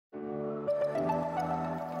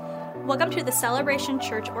Welcome to the Celebration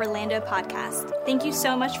Church Orlando podcast. Thank you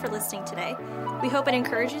so much for listening today. We hope it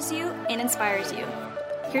encourages you and inspires you.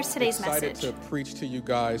 Here's today's message. Excited to preach to you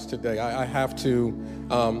guys today. I have to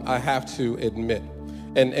admit,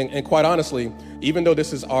 and quite honestly, even though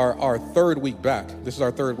this is our third week back, this is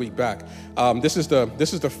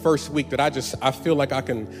the first week that I feel like I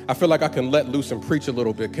can let loose and preach a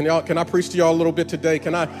little bit. Can I preach to y'all a little bit today?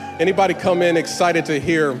 Anybody come in excited to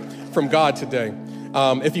hear from God today?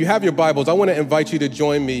 If you have your Bibles, I want to invite you to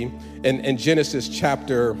join me in Genesis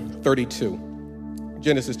chapter 32.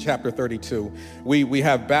 Genesis chapter 32. We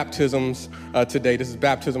have baptisms today. This is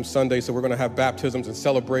Baptism Sunday, so we're going to have baptisms and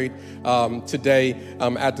celebrate today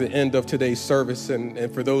at the end of today's service. And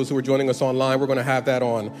for those who are joining us online, we're going to have that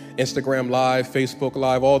on Instagram Live, Facebook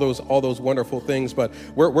Live, all those wonderful things. But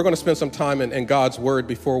we're going to spend some time in God's Word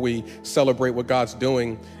before we celebrate what God's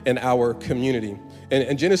doing in our community.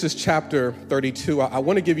 In Genesis chapter 32, I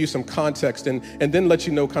want to give you some context and then let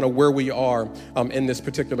you know kind of where we are in this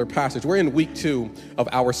particular passage. We're in week 2 of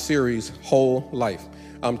our series, Whole Life.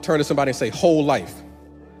 Turn to somebody and say, Whole Life.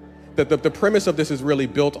 The premise of this is really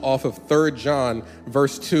built off of 3 John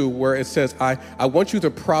verse 2, where it says, I want you to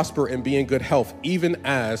prosper and be in good health, even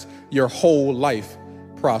as your whole life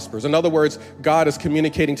prospers. In other words, God is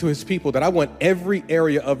communicating to his people that I want every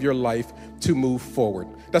area of your life to move forward.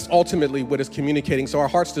 That's ultimately what it's communicating. So our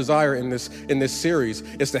heart's desire in this series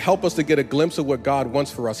is to help us to get a glimpse of what God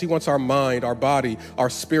wants for us. He wants our mind, our body, our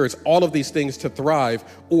spirits, all of these things to thrive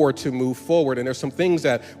or to move forward. And there's some things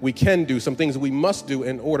that we can do, some things we must do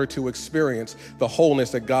in order to experience the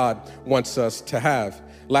wholeness that God wants us to have.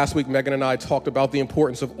 Last week, Megan and I talked about the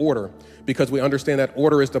importance of order, because we understand that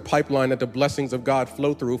order is the pipeline that the blessings of God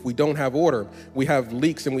flow through. If we don't have order, we have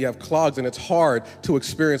leaks and we have clogs, and it's hard to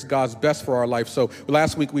experience God's best for our life. So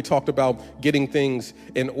last week we talked about getting things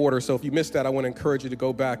in order. So if you missed that, I want to encourage you to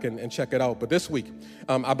go back and check it out. But this week,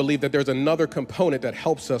 I believe that there's another component that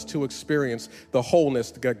helps us to experience the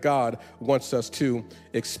wholeness that God wants us to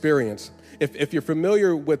experience. If you're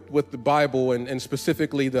familiar with the Bible and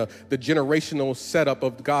specifically the generational setup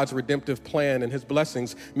of God's redemptive plan and his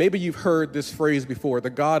blessings, maybe you've heard this phrase before, the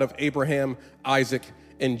God of Abraham, Isaac,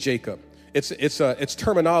 and Jacob. It's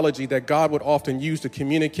terminology that God would often use to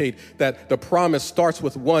communicate that the promise starts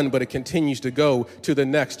with one, but it continues to go to the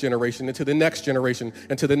next generation and to the next generation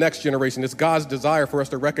and to the next generation. It's God's desire for us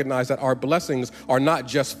to recognize that our blessings are not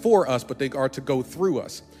just for us, but they are to go through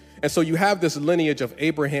us. And so you have this lineage of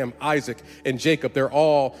Abraham, Isaac, and Jacob. They're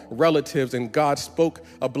all relatives, and God spoke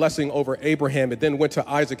a blessing over Abraham. It then went to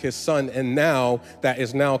Isaac, his son, and now that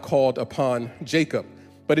is now called upon Jacob.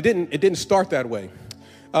 But it didn't start that way.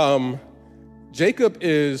 Jacob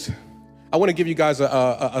is, I want to give you guys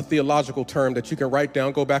a theological term that you can write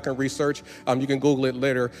down, go back and research. You can Google it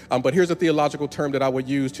later. But here's a theological term that I would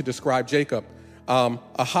use to describe Jacob,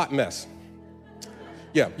 a hot mess.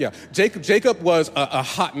 Yeah. Jacob was a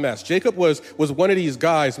hot mess. Jacob was one of these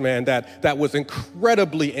guys, man, that was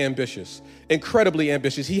incredibly ambitious.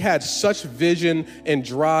 He had such vision and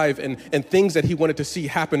drive and things that he wanted to see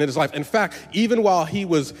happen in his life. In fact, even while he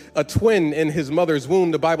was a twin in his mother's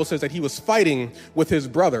womb, the Bible says that he was fighting with his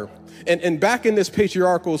brother. And back in this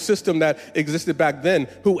patriarchal system that existed back then,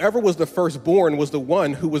 whoever was the firstborn was the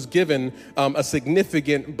one who was given a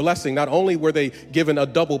significant blessing. Not only were they given a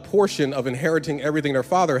double portion of inheriting everything their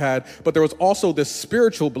father had, but there was also this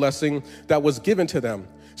spiritual blessing that was given to them.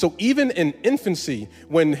 So even in infancy,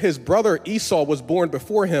 when his brother Esau was born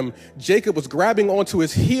before him, Jacob was grabbing onto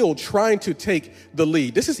his heel trying to take the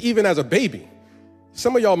lead. This is even as a baby.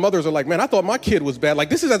 Some of y'all mothers are like, man, I thought my kid was bad. Like,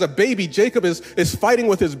 this is as a baby, Jacob is fighting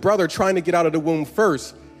with his brother trying to get out of the womb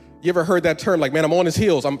first. You ever heard that term? Like, man, I'm on his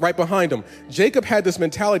heels. I'm right behind him. Jacob had this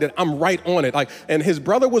mentality that I'm right on it. And his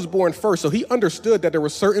brother was born first, so he understood that there were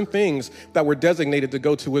certain things that were designated to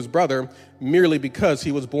go to his brother merely because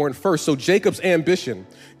he was born first. So Jacob's ambition,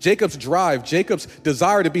 Jacob's drive, Jacob's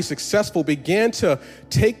desire to be successful began to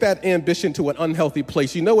take that ambition to an unhealthy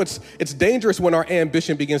place. You know, it's dangerous when our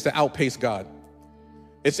ambition begins to outpace God.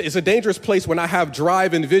 It's a dangerous place when I have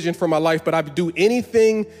drive and vision for my life, but I do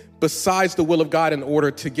anything besides the will of God in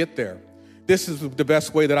order to get there. This is the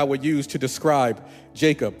best way that I would use to describe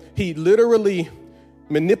Jacob. He literally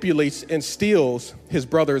manipulates and steals his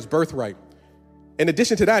brother's birthright. In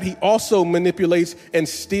addition to that, he also manipulates and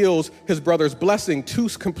steals his brother's blessing, two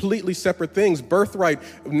completely separate things. Birthright,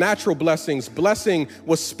 natural blessings. Blessing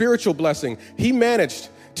was spiritual blessing. He managed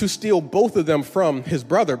to steal both of them from his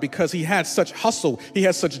brother because he had such hustle, he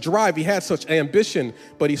had such drive, he had such ambition,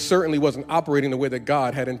 but he certainly wasn't operating the way that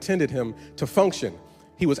God had intended him to function.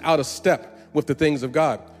 He was out of step with the things of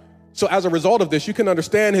God. So as a result of this, you can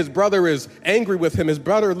understand his brother is angry with him. His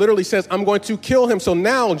brother literally says, I'm going to kill him. So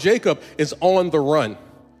now Jacob is on the run.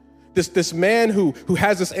 This man who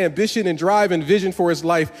has this ambition and drive and vision for his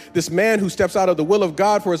life, this man who steps out of the will of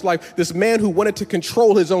God for his life, this man who wanted to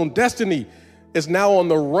control his own destiny is now on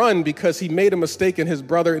the run because he made a mistake and his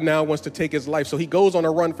brother now wants to take his life. So he goes on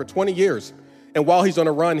a run for 20 years. And while he's on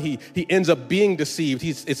a run, he ends up being deceived.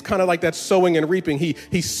 It's kind of like that sowing and reaping.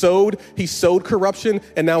 He sowed corruption,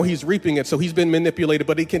 and now he's reaping it. So he's been manipulated,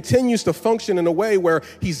 but he continues to function in a way where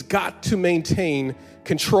he's got to maintain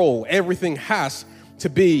control. Everything has to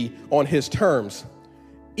be on his terms.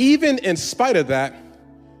 Even in spite of that,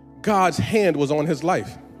 God's hand was on his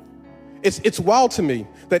life. It's wild to me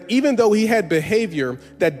that even though he had behavior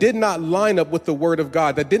that did not line up with the word of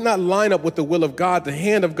God, that did not line up with the will of God, the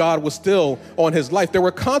hand of God was still on his life. There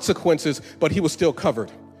were consequences, but he was still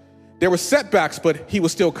covered. There were setbacks, but he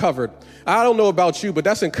was still covered. I don't know about you, but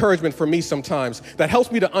that's encouragement for me sometimes. That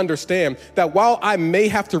helps me to understand that while I may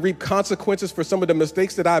have to reap consequences for some of the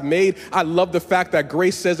mistakes that I've made, I love the fact that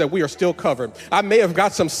grace says that we are still covered. I may have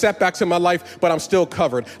got some setbacks in my life, but I'm still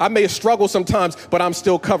covered. I may have struggled sometimes, but I'm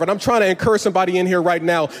still covered. I'm trying to encourage somebody in here right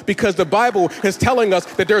now because the Bible is telling us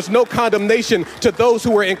that there's no condemnation to those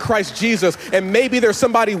who are in Christ Jesus. And maybe there's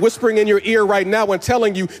somebody whispering in your ear right now and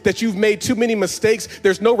telling you that you've made too many mistakes.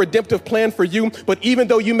 There's no redemptive plan for you. But even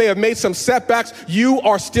though you may have made some setbacks, you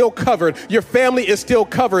are still covered. Your family is still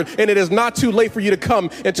covered, and it is not too late for you to come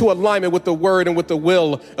into alignment with the word and with the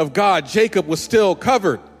will of God. Jacob was still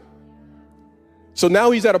covered. So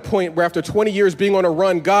now he's at a point where after 20 years being on a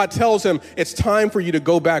run, God tells him it's time for you to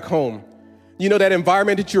go back home. You know that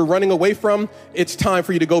environment that you're running away from? It's time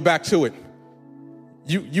for you to go back to it.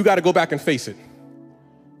 You got to go back and face it.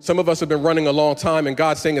 Some of us have been running a long time, and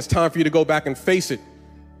God's saying it's time for you to go back and face it.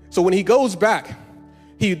 So when he goes back,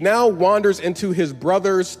 he now wanders into his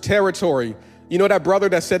brother's territory. You know that brother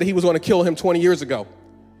that said that he was going to kill him 20 years ago?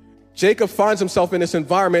 Jacob finds himself in this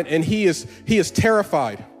environment, and he is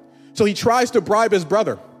terrified. So he tries to bribe his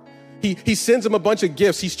brother. He sends him a bunch of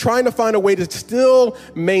gifts. He's trying to find a way to still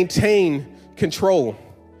maintain control.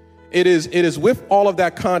 It is with all of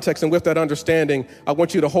that context and with that understanding, I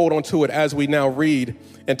want you to hold on to it as we now read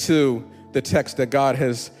into the text that God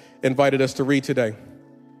has invited us to read today.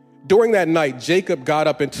 During that night, Jacob got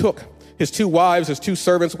up and took his 2 wives, his 2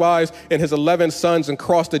 servants' wives, and his 11 sons and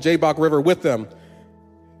crossed the Jabbok River with them.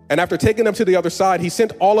 And after taking them to the other side, he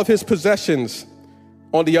sent all of his possessions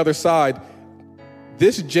on the other side.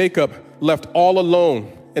 This Jacob left all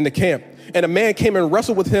alone in the camp. And a man came and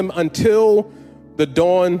wrestled with him until the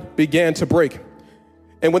dawn began to break.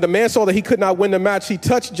 And when the man saw that he could not win the match, he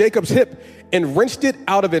touched Jacob's hip and wrenched it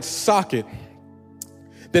out of its socket.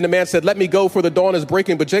 Then the man said, "Let me go, for the dawn is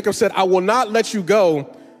breaking." But Jacob said, "I will not let you go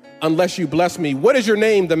unless you bless me." "What is your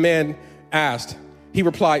name?" the man asked. He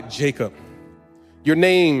replied, "Jacob." "Your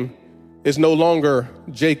name is no longer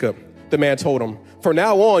Jacob," the man told him. "From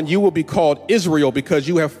now on, you will be called Israel, because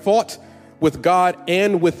you have fought with God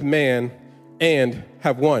and with man and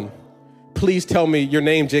have won." "Please tell me your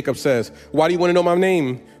name," Jacob says. "Why do you want to know my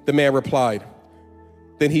name?" the man replied.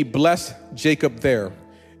 Then he blessed Jacob there.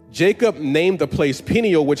 Jacob named the place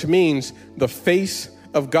Peniel, which means the face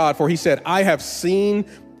of God. For he said, "I have seen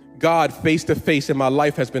God face to face, and my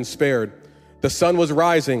life has been spared." The sun was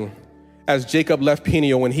rising as Jacob left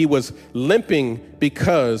Peniel, and he was limping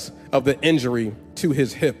because of the injury to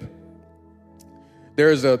his hip.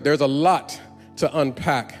 There's a lot to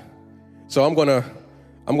unpack. So I'm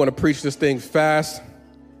gonna preach this thing fast,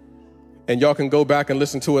 and y'all can go back and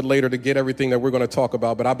listen to it later to get everything that we're going to talk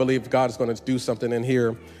about. But I believe God is going to do something in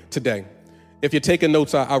here today. If you're taking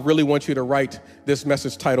notes, I really want you to write this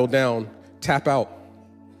message title down: Tap Out.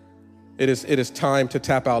 It is time to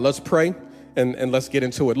tap out. Let's pray and let's get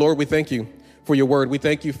into it. Lord, we thank you for your word. We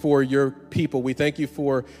thank you for your people. We thank you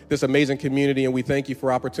for this amazing community, and we thank you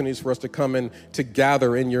for opportunities for us to come and to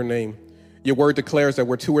gather in your name. Your word declares that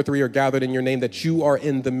where 2 or 3 are gathered in your name, that you are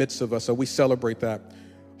in the midst of us. So we celebrate that.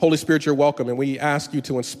 Holy Spirit, you're welcome, and we ask you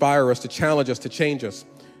to inspire us, to challenge us, to change us.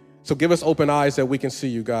 So give us open eyes that we can see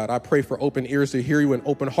you, God. I pray for open ears to hear you and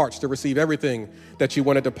open hearts to receive everything that you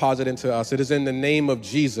want to deposit into us. It is in the name of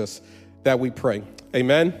Jesus that we pray.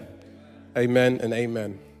 Amen, amen, and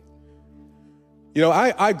amen. You know,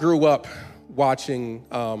 I grew up watching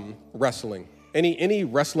wrestling. Any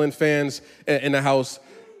wrestling fans in the house?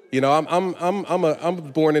 You know, I'm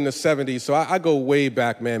born in the 70s, so I go way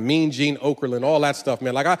back, man. Mean Gene Okerlund, all that stuff,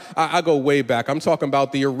 man. Like I go way back. I'm talking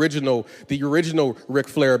about the original Ric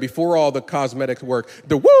Flair before all the cosmetics work.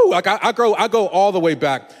 The woo, like I go all the way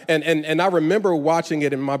back, and I remember watching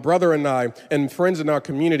it, and my brother and I and friends in our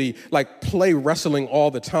community like play wrestling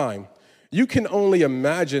all the time. You can only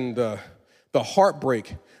imagine the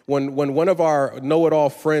heartbreak when one of our know-it-all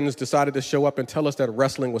friends decided to show up and tell us that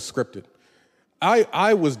wrestling was scripted.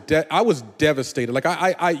 I was devastated. Like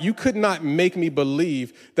you could not make me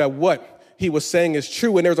believe that what he was saying is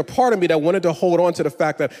true. And there's a part of me that wanted to hold on to the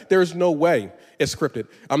fact that there's no way it's scripted.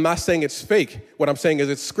 I'm not saying it's fake. What I'm saying is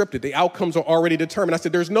it's scripted. The outcomes are already determined. I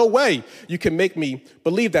said, there's no way you can make me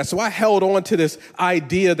believe that. So I held on to this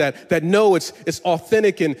idea that no, it's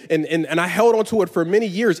authentic. And I held on to it for many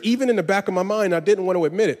years, even in the back of my mind. I didn't want to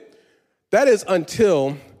admit it. That is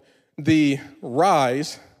until the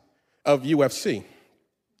rise of UFC.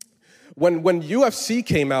 When UFC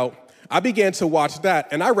came out, I began to watch that,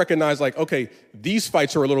 and I recognized, like, okay, these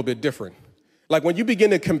fights are a little bit different. Like, when you begin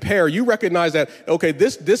to compare, you recognize that, okay,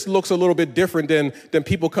 this looks a little bit different than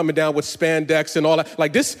people coming down with spandex and all that.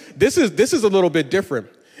 Like, this is a little bit different.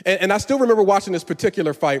 And I still remember watching this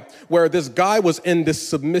particular fight where this guy was in this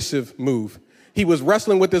submissive move. He was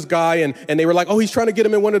wrestling with this guy, and they were like, oh, he's trying to get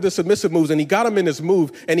him in one of the submissive moves, and he got him in this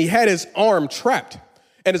move, and he had his arm trapped.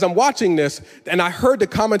 And as I'm watching this, and I heard the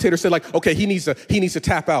commentator say, like, okay, he needs to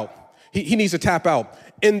tap out. He needs to tap out.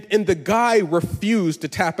 And the guy refused to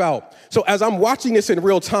tap out. So as I'm watching this in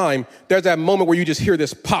real time, there's that moment where you just hear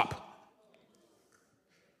this pop.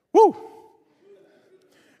 Woo!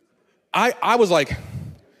 I was like,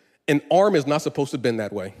 an arm is not supposed to bend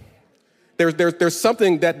that way. There's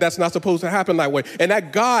something that's not supposed to happen that way. And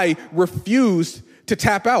that guy refused to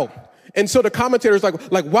tap out. And so the commentator's like,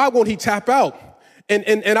 why won't he tap out?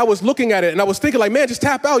 And I was looking at it and I was thinking, like, man, just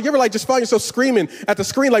tap out. You ever like just find yourself screaming at the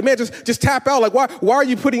screen, like, man, just tap out. Like, why are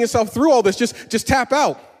you putting yourself through all this? Just tap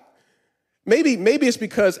out. Maybe it's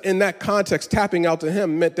because in that context, tapping out to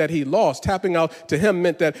him meant that he lost. Tapping out to him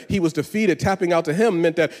meant that he was defeated. Tapping out to him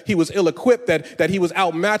meant that he was ill-equipped, that he was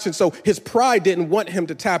outmatched. And so his pride didn't want him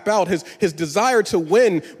to tap out. His desire to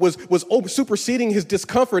win was superseding his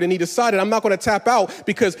discomfort. And he decided, I'm not going to tap out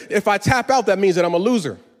because if I tap out, that means that I'm a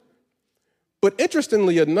loser. But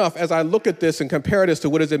interestingly enough, as I look at this and compare this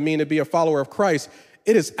to what does it mean to be a follower of Christ,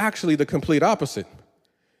 it is actually the complete opposite.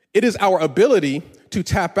 It is our ability to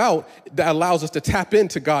tap out that allows us to tap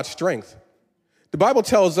into God's strength. The Bible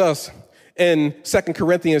tells us in 2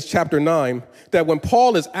 Corinthians chapter 9 that when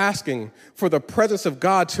Paul is asking for the presence of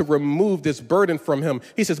God to remove this burden from him,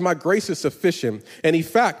 he says, my grace is sufficient. And in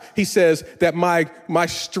fact, he says that my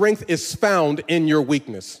strength is found in your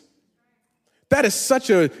weakness. That is such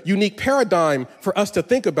a unique paradigm for us to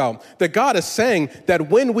think about, that God is saying that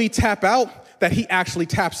when we tap out, that he actually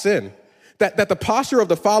taps in. That the posture of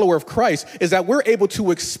the follower of Christ is that we're able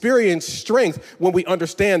to experience strength when we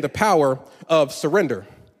understand the power of surrender.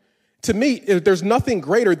 To me, there's nothing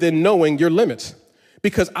greater than knowing your limits,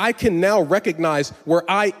 because I can now recognize where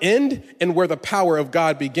I end and where the power of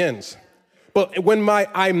God begins. But when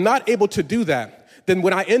I'm not able to do that, then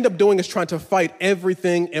what I end up doing is trying to fight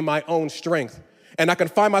everything in my own strength. And I can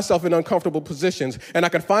find myself in uncomfortable positions, and I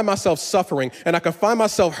can find myself suffering, and I can find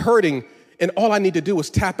myself hurting, and all I need to do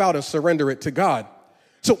is tap out and surrender it to God.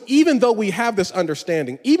 So even though we have this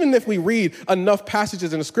understanding, even if we read enough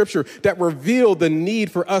passages in the scripture that reveal the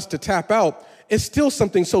need for us to tap out, it's still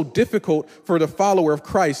something so difficult for the follower of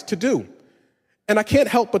Christ to do. And I can't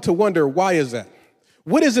help but to wonder, why is that?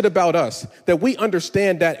 What is it about us that we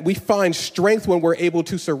understand that we find strength when we're able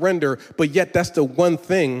to surrender, but yet that's the one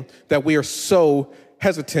thing that we are so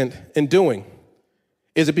hesitant in doing?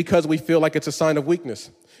 Is it because we feel like it's a sign of weakness?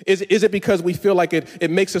 Is it because we feel like it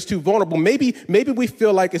makes us too vulnerable? Maybe we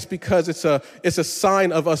feel like it's because it's a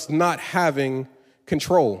sign of us not having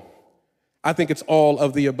control. I think it's all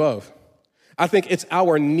of the above. I think it's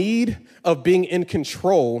our need of being in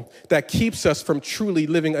control that keeps us from truly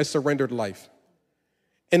living a surrendered life.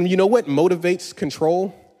 And you know what motivates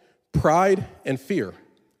control? Pride and fear.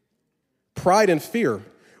 Pride and fear.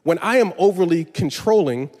 When I am overly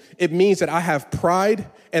controlling, it means that I have pride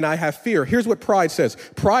and I have fear. Here's what pride says.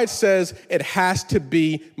 Pride says it has to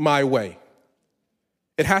be my way.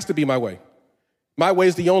 It has to be my way. My way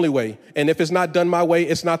is the only way. And if it's not done my way,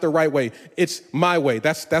 it's not the right way. It's my way.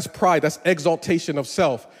 That's pride. That's exaltation of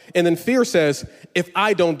self. And then fear says, if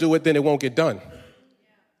I don't do it, then it won't get done.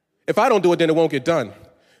 If I don't do it, then it won't get done.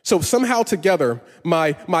 So somehow together,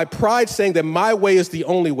 my pride saying that my way is the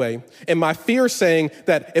only way, and my fear saying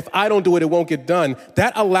that if I don't do it, it won't get done,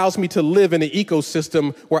 that allows me to live in an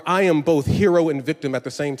ecosystem where I am both hero and victim at the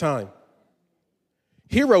same time.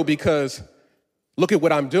 Hero because, look at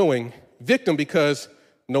what I'm doing. Victim because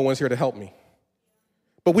no one's here to help me.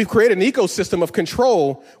 But we've created an ecosystem of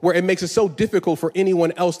control where it makes it so difficult for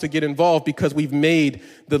anyone else to get involved because we've made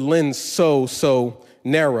the lens so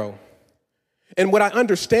narrow. And what I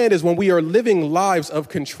understand is when we are living lives of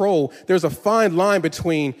control, there's a fine line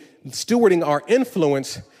between stewarding our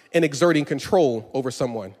influence and exerting control over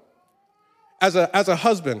someone. As a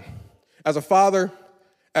husband, as a father,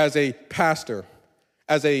 as a pastor,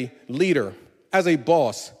 as a leader, as a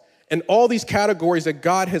boss, and all these categories that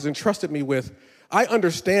God has entrusted me with, I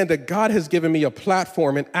understand that God has given me a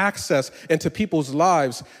platform and access into people's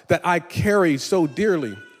lives that I carry so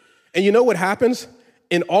dearly. And you know what happens?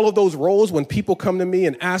 In all of those roles, when people come to me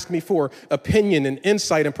and ask me for opinion and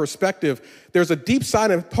insight and perspective, there's a deep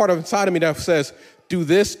part inside of me that says, do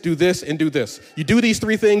this, and do this. You do these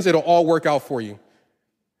three things, it'll all work out for you.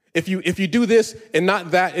 If you do this and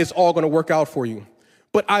not that, it's all going to work out for you.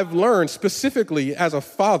 But I've learned specifically as a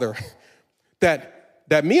father that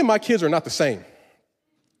me and my kids are not the same,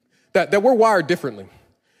 that we're wired differently.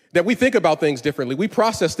 That we think about things differently. We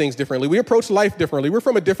process things differently. We approach life differently. We're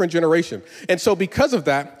from a different generation. And so because of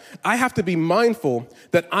that, I have to be mindful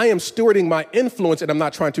that I am stewarding my influence and I'm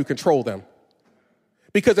not trying to control them.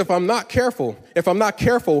 Because if I'm not careful,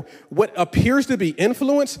 what appears to be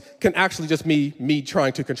influence can actually just be me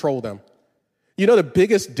trying to control them. You know the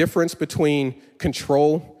biggest difference between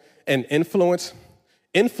control and influence?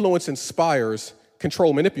 Influence inspires,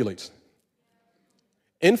 control manipulates.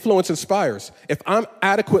 Influence inspires. If I'm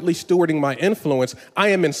adequately stewarding my influence, I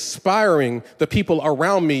am inspiring the people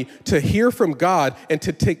around me to hear from God and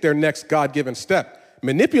to take their next God-given step.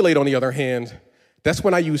 Manipulate, on the other hand, that's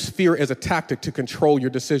when I use fear as a tactic to control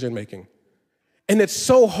your decision-making. And it's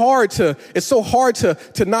so hard to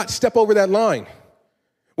not step over that line.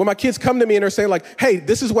 When my kids come to me and they're saying like, hey,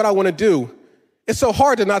 this is what I want to do, it's so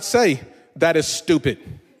hard to not say, that is stupid.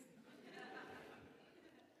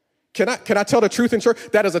 Can I tell the truth in church?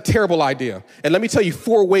 That is a terrible idea. And let me tell you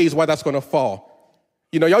 4 ways why that's going to fall.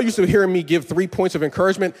 You know, y'all used to hear me give 3 points of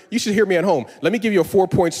encouragement. You should hear me at home. Let me give you a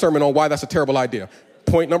 4-point sermon on why that's a terrible idea.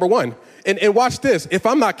 Point number 1. And watch this. If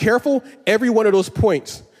I'm not careful, every one of those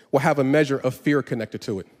points will have a measure of fear connected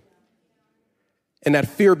to it. And that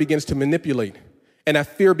fear begins to manipulate. And that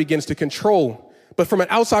fear begins to control. But from an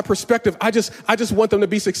outside perspective, I just want them to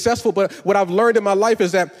be successful. But what I've learned in my life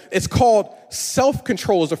is that it's called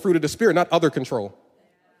self-control as a fruit of the Spirit, not other control.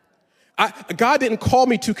 God didn't call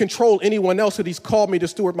me to control anyone else, but he's called me to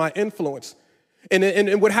steward my influence.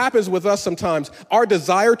 And what happens with us sometimes, our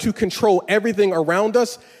desire to control everything around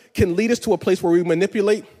us can lead us to a place where we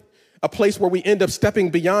manipulate, a place where we end up stepping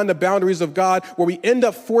beyond the boundaries of God, where we end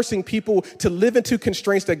up forcing people to live into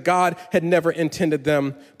constraints that God had never intended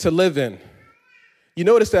them to live in. You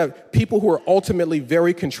notice that people who are ultimately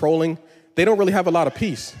very controlling, they don't really have a lot of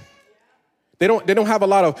peace. They don't have a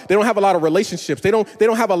lot of relationships. They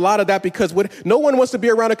don't have a lot of that because no one wants to be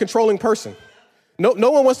around a controlling person.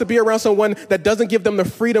 No one wants to be around someone that doesn't give them the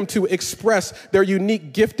freedom to express their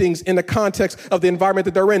unique giftings in the context of the environment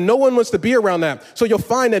that they're in. No one wants to be around that. So you'll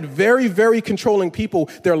find that very, very controlling people,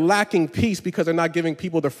 they're lacking peace because they're not giving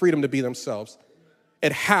people the freedom to be themselves.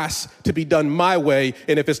 It has to be done my way,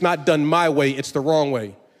 and if it's not done my way, it's the wrong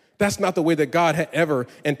way. That's not the way that God had ever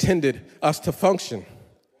intended us to function.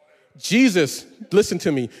 Jesus, listen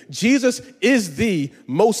to me, Jesus is the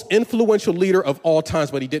most influential leader of all times,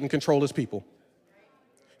 but he didn't control his people.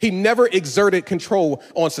 He never exerted control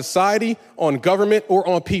on society, on government, or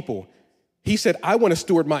on people. He said, I want to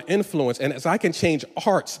steward my influence, and as I can change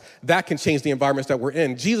hearts, that can change the environments that we're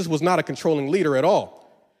in. Jesus was not a controlling leader at all.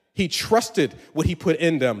 He trusted what he put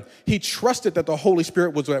in them. He trusted that the Holy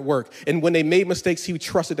Spirit was at work. And when they made mistakes, he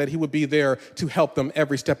trusted that he would be there to help them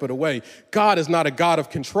every step of the way. God is not a God of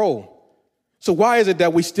control. So why is it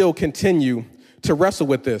that we still continue to wrestle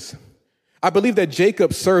with this? I believe that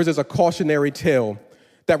Jacob serves as a cautionary tale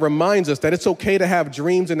that reminds us that it's okay to have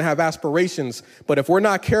dreams and have aspirations, but if we're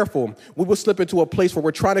not careful, we will slip into a place where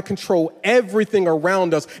we're trying to control everything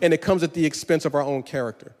around us, and it comes at the expense of our own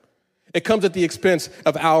character. It comes at the expense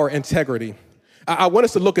of our integrity. I want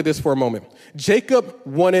us to look at this for a moment. Jacob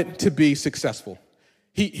wanted to be successful.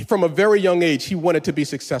 From a very young age, he wanted to be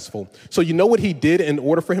successful. So you know what he did in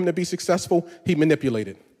order for him to be successful? He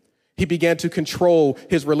manipulated. He began to control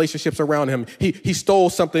his relationships around him. He stole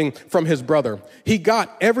something from his brother. He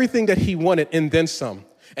got everything that he wanted and then some.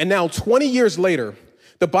 And now 20 years later,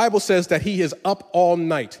 the Bible says that he is up all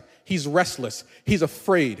night. He's restless. He's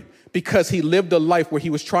afraid because he lived a life where he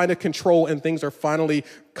was trying to control and things are finally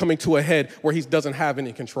coming to a head where he doesn't have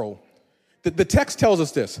any control. The text tells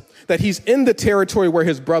us this, that he's in the territory where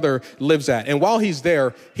his brother lives at. And while he's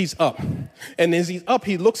there, he's up. And as he's up,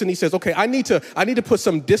 he looks and he says, okay, I need to put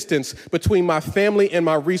some distance between my family and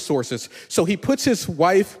my resources. So he puts his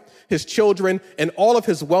wife, his children, and all of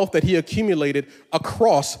his wealth that he accumulated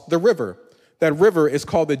across the river. That river is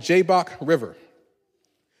called the Jabbok River.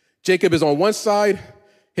 Jacob is on one side,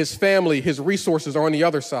 his family, his resources are on the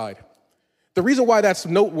other side. The reason why that's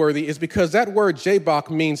noteworthy is because that word Jabbok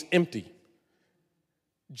means empty.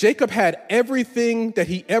 Jacob had everything that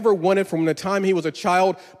he ever wanted from the time he was a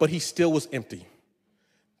child, but he still was empty.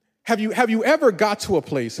 Have you ever got to a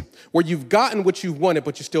place where you've gotten what you've wanted,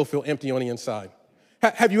 but you still feel empty on the inside?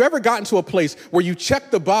 Have you ever gotten to a place where you check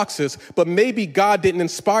the boxes, but maybe God didn't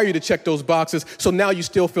inspire you to check those boxes, so now you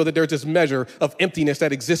still feel that there's this measure of emptiness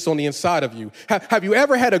that exists on the inside of you? Have you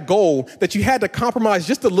ever had a goal that you had to compromise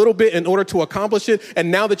just a little bit in order to accomplish it, and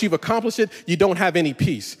now that you've accomplished it, you don't have any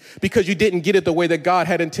peace because you didn't get it the way that God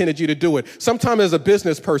had intended you to do it? Sometimes as a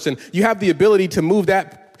business person, you have the ability to move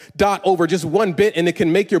that dot over just one bit and it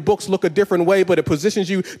can make your books look a different way, but it positions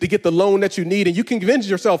you to get the loan that you need. And you can convince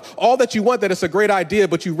yourself all that you want that it's a great idea,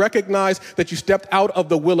 but you recognize that you stepped out of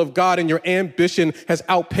the will of God and your ambition has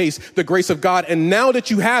outpaced the grace of God. And now that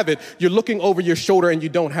you have it, you're looking over your shoulder and you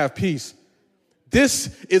don't have peace.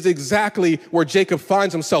 This is exactly where Jacob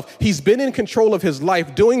finds himself. He's been in control of his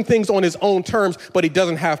life, doing things on his own terms, but he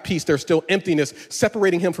doesn't have peace. There's still emptiness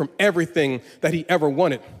separating him from everything that he ever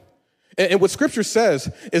wanted. And what scripture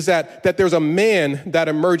says is that there's a man that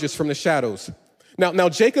emerges from the shadows. Now,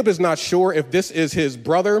 Jacob is not sure if this is his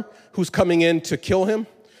brother who's coming in to kill him.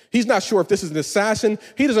 He's not sure if this is an assassin.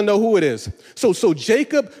 He doesn't know who it is. So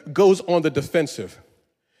Jacob goes on the defensive.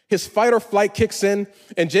 His fight or flight kicks in,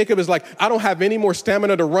 and Jacob is like, I don't have any more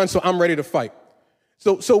stamina to run, so I'm ready to fight.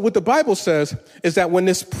 So what the Bible says is that when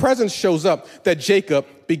this presence shows up, that Jacob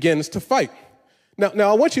begins to fight.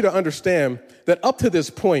 Now I want you to understand that up to this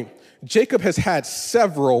point, Jacob has had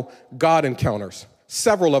several God encounters,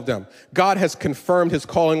 several of them. God has confirmed his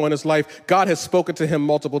calling on his life. God has spoken to him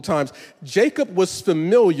multiple times. Jacob was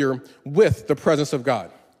familiar with the presence of God.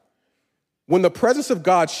 When the presence of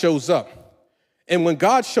God shows up, and when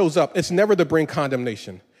God shows up, it's never to bring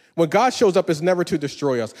condemnation. When God shows up, it's never to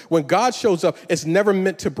destroy us. When God shows up, it's never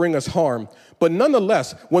meant to bring us harm. But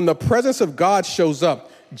nonetheless, when the presence of God shows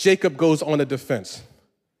up, Jacob goes on a defense.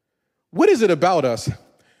 What is it about us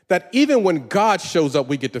that even when God shows up,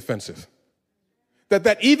 we get defensive?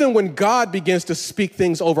 That even when God begins to speak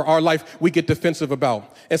things over our life, we get defensive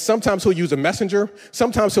about. And sometimes he'll use a messenger.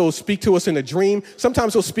 Sometimes he'll speak to us in a dream.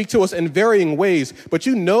 Sometimes he'll speak to us in varying ways. But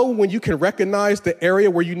you know when you can recognize the area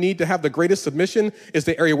where you need to have the greatest submission is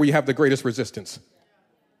the area where you have the greatest resistance.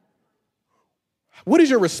 What is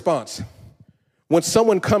your response when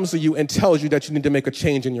someone comes to you and tells you that you need to make a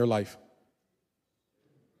change in your life?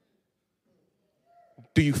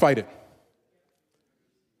 Do you fight it?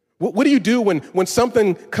 What do you do when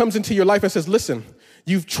something comes into your life and says, listen,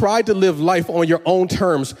 you've tried to live life on your own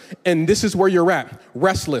terms, and this is where you're at,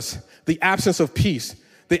 restless, the absence of peace,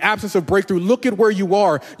 the absence of breakthrough. Look at where you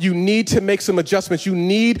are. You need to make some adjustments. You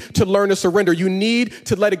need to learn to surrender. You need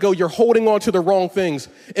to let it go. You're holding on to the wrong things.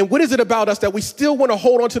 And what is it about us that we still want to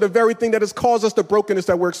hold on to the very thing that has caused us the brokenness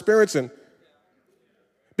that we're experiencing?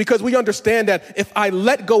 Because we understand that if I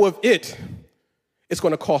let go of it, it's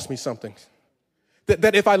going to cost me something.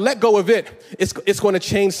 That if I let go of it, it's going to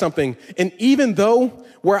change something. And even though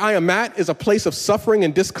where I am at is a place of suffering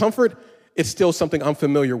and discomfort, it's still something I'm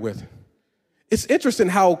familiar with. It's interesting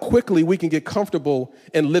how quickly we can get comfortable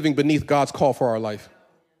in living beneath God's call for our life.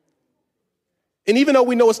 And even though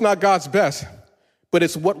we know it's not God's best, but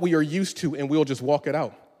it's what we are used to, and we'll just walk it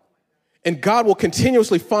out. And God will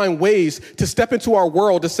continuously find ways to step into our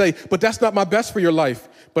world to say, but that's not my best for your life,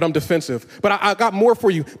 but I'm defensive. But I got more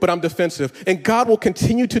for you, but I'm defensive. And God will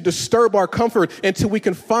continue to disturb our comfort until we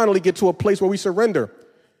can finally get to a place where we surrender.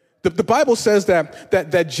 The Bible says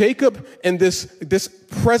that Jacob and this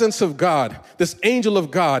presence of God, this angel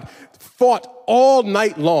of God, fought all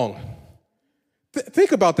night long.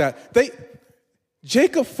 Think about that.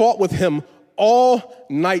 Jacob fought with him all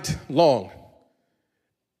night long.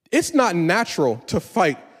 It's not natural to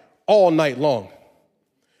fight all night long.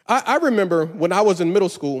 I remember when I was in middle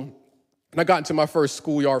school and I got into my first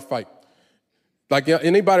schoolyard fight. Like,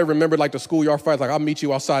 anybody remember like the schoolyard fight? Like, I'll meet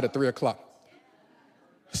you outside at 3:00.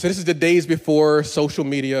 So this is the days before social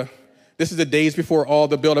media. This is the days before all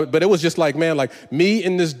the build-up. But it was just like, man, like me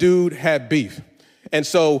and this dude had beef. And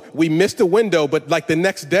so we missed the window, but like the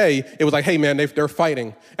next day, it was like, hey, man, they're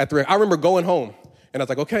fighting at 3:00. I remember going home and I was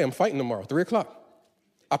like, okay, I'm fighting tomorrow, 3:00.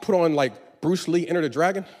 I put on like Bruce Lee, Enter the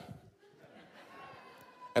Dragon.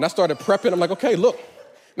 And I started prepping. I'm like, okay, look.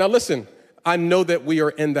 Now listen, I know that we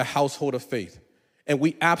are in the household of faith. And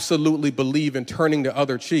we absolutely believe in turning the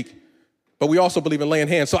other cheek. But we also believe in laying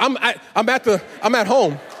hands. So I'm at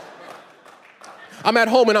home. I'm at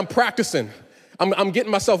home and I'm practicing. I'm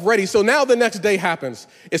getting myself ready. So now the next day happens.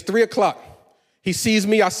 It's 3:00. He sees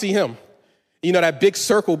me, I see him. You know, that big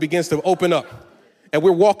circle begins to open up. And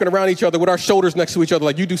we're walking around each other with our shoulders next to each other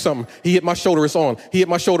like, you do something. He hit my shoulder, it's on. He hit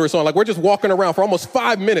my shoulder, it's on. Like, we're just walking around for almost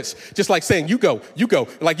 5 minutes, just like saying, you go,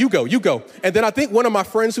 like, you go. And then I think one of my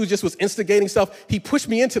friends who just was instigating stuff, he pushed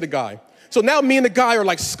me into the guy. So now me and the guy are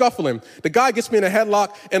like scuffling. The guy gets me in a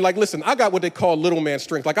headlock and like, listen, I got what they call little man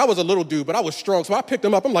strength. Like, I was a little dude, but I was strong. So I picked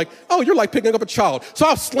him up. I'm like, oh, you're like picking up a child. So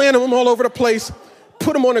I slammed him all over the place,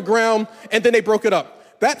 put him on the ground, and then they broke it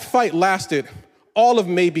up. That fight lasted all of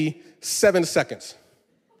maybe 7 seconds.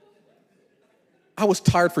 I was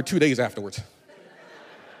tired for 2 days afterwards.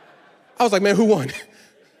 I was like, man, who won?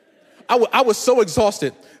 I was so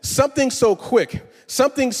exhausted. Something so quick,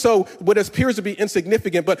 something so what appears to be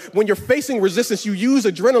insignificant, but when you're facing resistance, you use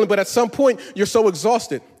adrenaline, but at some point, you're so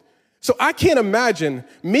exhausted. So I can't imagine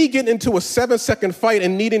me getting into a 7-second fight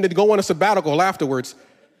and needing to go on a sabbatical afterwards,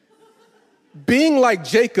 being like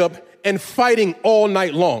Jacob and fighting all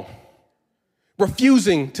night long,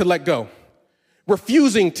 refusing to let go,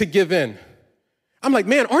 refusing to give in. I'm like,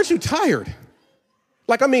 man, aren't you tired?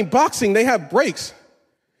 Like, I mean, boxing, they have breaks.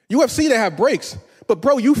 UFC, they have breaks. But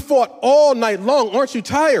bro, you fought all night long. Aren't you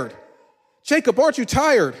tired? Jacob, aren't you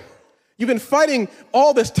tired? You've been fighting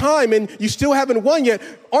all this time and you still haven't won yet.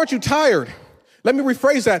 Aren't you tired? Let me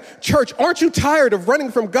rephrase that. Church, aren't you tired of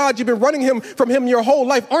running from God? You've been running from him your whole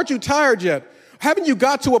life. Aren't you tired yet? Haven't you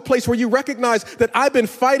got to a place where you recognize that I've been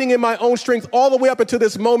fighting in my own strength all the way up until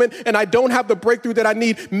this moment and I don't have the breakthrough that I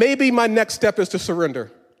need? Maybe my next step is to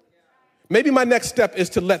surrender. Maybe my next step is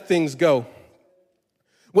to let things go.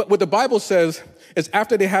 What the Bible says is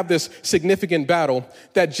after they have this significant battle,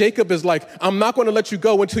 that Jacob is like, I'm not going to let you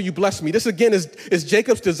go until you bless me. This again is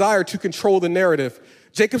Jacob's desire to control the narrative.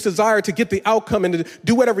 Jacob's desire to get the outcome and to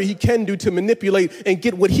do whatever he can do to manipulate and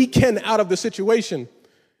get what he can out of the situation.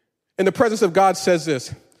 And the presence of God says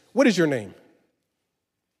this, what is your name?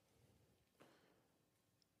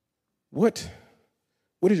 What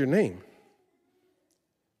is your name?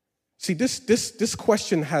 See, this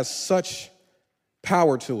question has such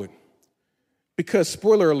power to it because,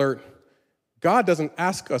 spoiler alert, God doesn't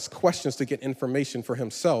ask us questions to get information for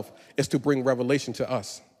himself. It's to bring revelation to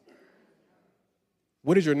us.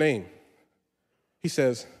 What is your name? He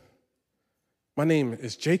says, my name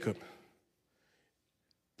is Jacob.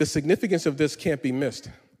 The significance of this can't be missed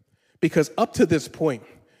because up to this point,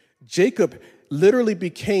 Jacob literally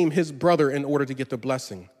became his brother in order to get the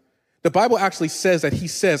blessing. The Bible actually says that he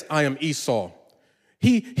says, I am Esau.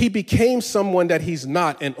 He became someone that he's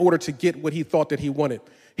not in order to get what he thought that he wanted.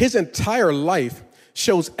 His entire life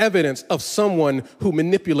shows evidence of someone who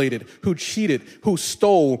manipulated, who cheated, who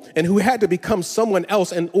stole, and who had to become someone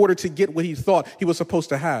else in order to get what he thought he was supposed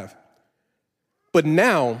to have. But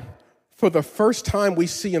now, for the first time we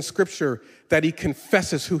see in Scripture that he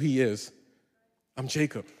confesses who he is. I'm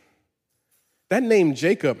Jacob. That name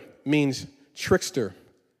Jacob means trickster,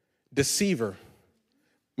 deceiver,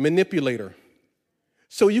 manipulator.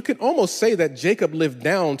 So you can almost say that Jacob lived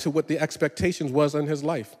down to what the expectations was in his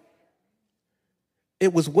life.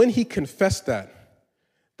 It was when he confessed that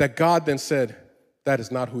God then said, that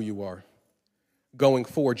is not who you are. Going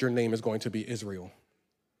forward, your name is going to be Israel.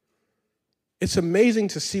 It's amazing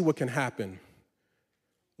to see what can happen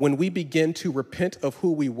when we begin to repent of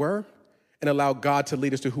who we were and allow God to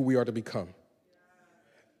lead us to who we are to become.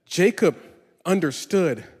 Jacob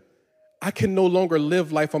understood, I can no longer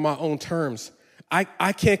live life on my own terms.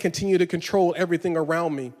 I can't continue to control everything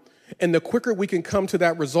around me. And the quicker we can come to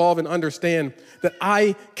that resolve and understand that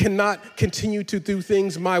I cannot continue to do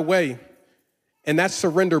things my way. And that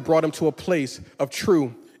surrender brought him to a place of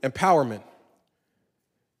true empowerment.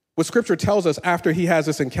 What Scripture tells us after he has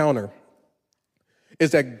this encounter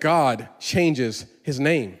is that God changes his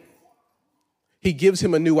name. He gives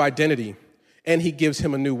him a new identity and he gives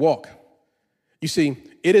him a new walk. You see,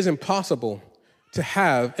 it is impossible to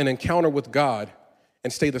have an encounter with God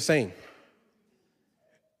and stay the same.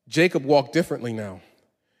 Jacob walked differently now.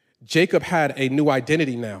 Jacob had a new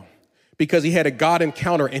identity now because he had a God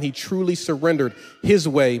encounter and he truly surrendered his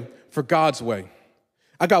way for God's way.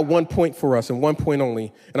 I got 1 point for us and 1 point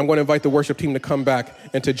only, and I'm going to invite the worship team to come back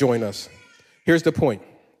and to join us. Here's the point.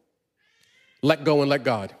 Let go and let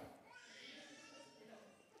God.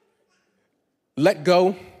 Let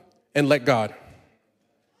go and let God.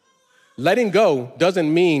 Letting go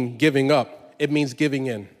doesn't mean giving up. It means giving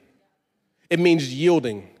in. It means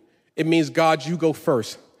yielding. It means, God, you go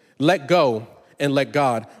first. Let go and let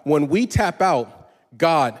God. When we tap out,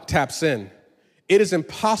 God taps in. It is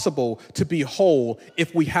impossible to be whole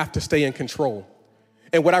if we have to stay in control.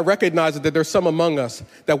 And what I recognize is that there's some among us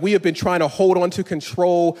that we have been trying to hold on to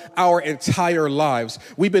control our entire lives.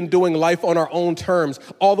 We've been doing life on our own terms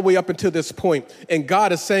all the way up until this point. And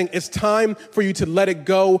God is saying, it's time for you to let it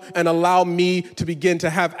go and allow me to begin to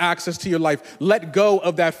have access to your life. Let go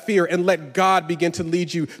of that fear and let God begin to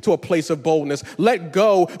lead you to a place of boldness. Let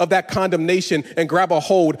go of that condemnation and grab a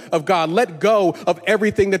hold of God. Let go of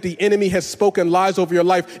everything that the enemy has spoken lies over your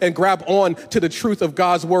life and grab on to the truth of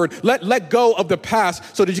God's word. Let go of the past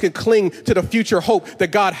so that you can cling to the future hope that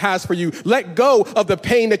God has for you. Let go of the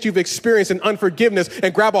pain that you've experienced and unforgiveness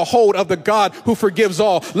and grab a hold of the God who forgives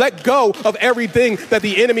all. Let go of everything that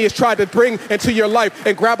the enemy has tried to bring into your life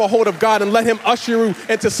and grab a hold of God and let him usher you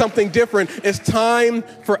into something different. It's time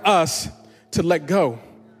for us to let go.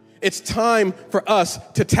 It's time for us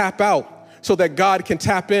to tap out so that God can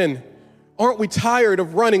tap in. Aren't we tired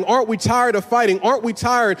of running? Aren't we tired of fighting? Aren't we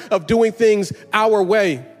tired of doing things our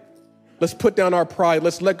way? Let's put down our pride.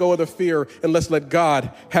 Let's let go of the fear and let's let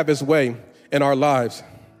God have his way in our lives.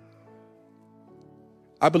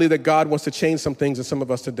 I believe that God wants to change some things in some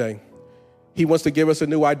of us today. He wants to give us a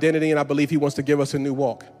new identity, and I believe he wants to give us a new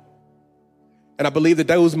walk. And I believe that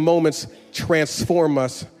those moments transform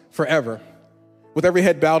us forever. With every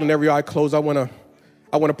head bowed and every eye closed, I want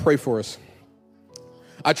to pray for us.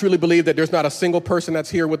 I truly believe that there's not a single person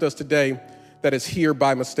that's here with us today that is here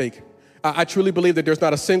by mistake. I truly believe that there's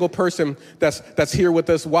not a single person that's here with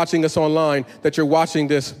us, watching us online, that you're watching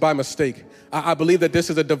this by mistake. I believe that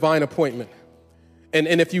this is a divine appointment. And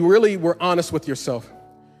if you really were honest with yourself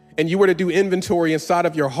and you were to do inventory inside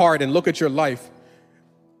of your heart and look at your life,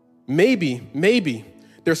 maybe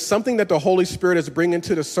there's something that the Holy Spirit is bringing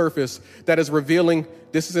to the surface that is revealing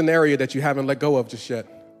this is an area that you haven't let go of just yet.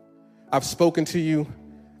 I've spoken to you,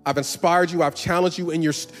 I've inspired you, I've challenged you, and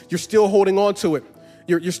you're still holding on to it.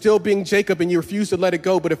 You're still being Jacob and you refuse to let it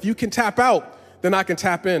go. But if you can tap out, then I can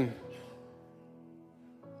tap in.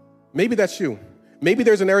 Maybe that's you. Maybe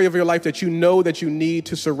there's an area of your life that you know that you need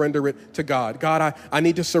to surrender it to God. God, I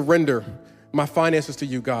need to surrender my finances to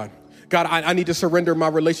you, God. God, I need to surrender my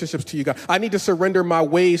relationships to you, God. I need to surrender my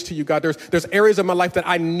ways to you, God. There's areas of my life that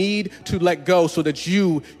I need to let go so that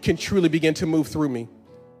you can truly begin to move through me.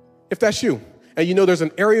 If that's you, and you know there's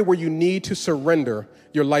an area where you need to surrender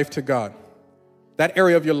your life to God, that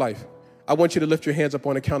area of your life, I want you to lift your hands up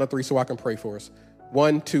on the count of 3 so I can pray for us.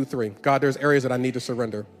 1, 2, 3. God, there's areas that I need to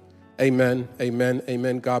surrender. Amen, amen,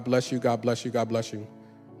 amen. God bless you, God bless you, God bless you.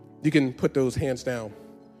 You can put those hands down.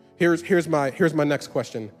 Here's my next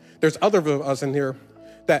question. There's other of us in here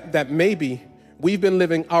that maybe we've been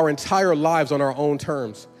living our entire lives on our own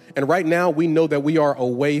terms. And right now we know that we are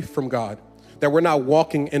away from God, that we're not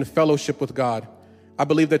walking in fellowship with God. I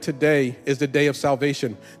believe that today is the day of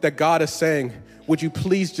salvation, that God is saying, would you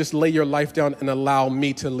please just lay your life down and allow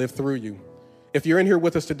me to live through you? If you're in here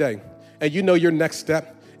with us today and you know your next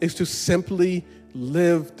step is to simply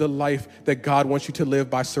live the life that God wants you to live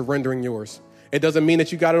by surrendering yours. It doesn't mean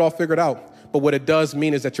that you got it all figured out, but what it does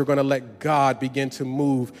mean is that you're going to let God begin to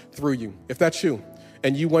move through you. If that's you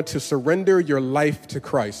and you want to surrender your life to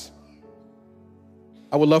Christ,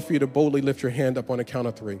 I would love for you to boldly lift your hand up on the count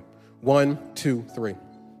of 3. 1, 2, 3.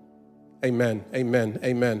 Amen, amen,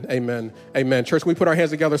 amen, amen, amen. Church, can we put our hands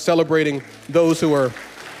together celebrating those who are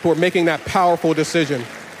making that powerful decision?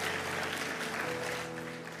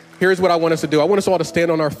 Here's what I want us to do. I want us all to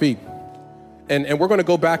stand on our feet. And we're going to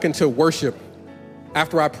go back into worship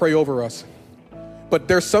after I pray over us. But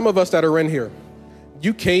there's some of us that are in here.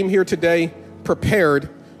 You came here today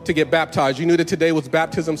prepared to get baptized. You knew that today was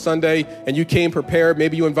Baptism Sunday and you came prepared.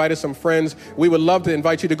 Maybe you invited some friends. We would love to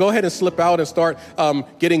invite you to go ahead and slip out and start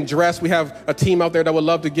getting dressed. We have a team out there that would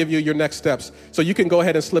love to give you your next steps. So you can go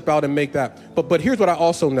ahead and slip out and make that. But here's what I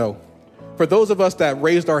also know. For those of us that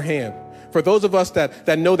raised our hand, for those of us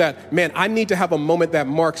that know that, man, I need to have a moment that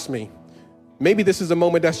marks me. Maybe this is a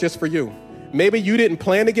moment that's just for you. Maybe you didn't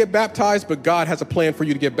plan to get baptized, but God has a plan for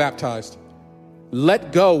you to get baptized.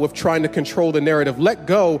 Let go of trying to control the narrative. Let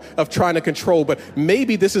go of trying to control. But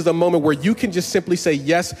maybe this is a moment where you can just simply say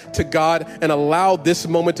yes to God and allow this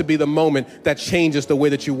moment to be the moment that changes the way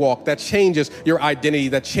that you walk, that changes your identity,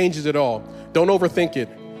 that changes it all. Don't overthink it.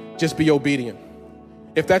 Just be obedient.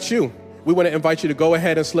 If that's you, we want to invite you to go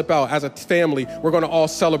ahead and slip out. As a family, we're going to all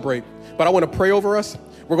celebrate. But I want to pray over us.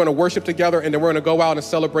 We're going to worship together, and then we're going to go out and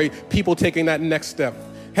celebrate people taking that next step.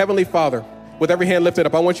 Heavenly Father, with every hand lifted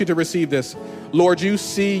up, I want you to receive this. Lord, you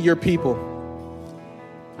see your people.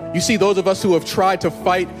 You see those of us who have tried to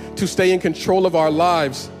fight to stay in control of our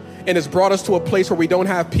lives, and it's brought us to a place where we don't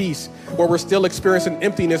have peace, where we're still experiencing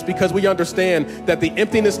emptiness because we understand that the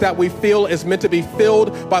emptiness that we feel is meant to be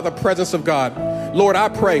filled by the presence of God. Lord, I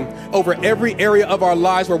pray over every area of our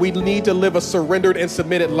lives where we need to live a surrendered and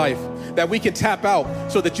submitted life, that we can tap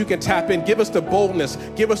out so that you can tap in. Give us the boldness,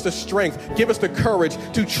 give us the strength, give us the courage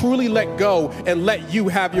to truly let go and let you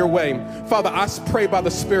have your way. Father, I pray by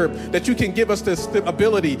the Spirit that you can give us the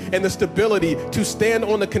ability and the stability to stand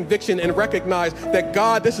on the conviction and recognize that,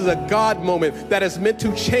 God, this is a God moment that is meant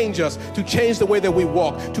to change us, to change the way that we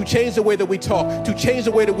walk, to change the way that we talk, to change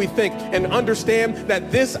the way that we think, and understand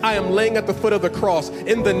that this I am laying at the foot of the cross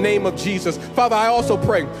in the name of Jesus. Father, I also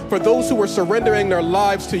pray for those who are surrendering their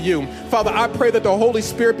lives to you. Father, I pray that the Holy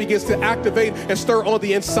Spirit begins to activate and stir on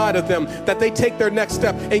the inside of them, that they take their next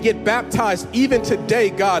step and get baptized even today,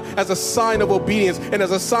 God, as a sign of obedience and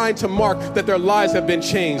as a sign to mark that their lives have been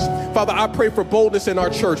changed. Father, I pray for boldness in our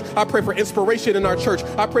church. I pray for inspiration in our church.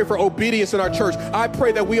 I pray for obedience in our church. I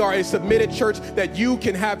pray that we are a submitted church, that you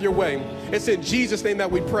can have your way. It's in Jesus' name that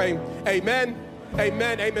we pray. Amen,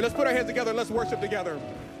 amen, amen. Let's put our hands together and let's worship together.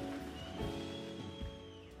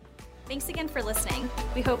 Thanks again for listening.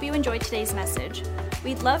 We hope you enjoyed today's message.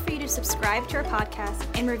 We'd love for you to subscribe to our podcast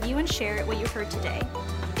and review and share what you heard today.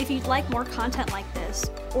 If you'd like more content like this,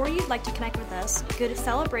 or you'd like to connect with us, go to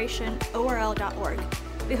celebrationorl.org.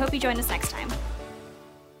 We hope you join us next time.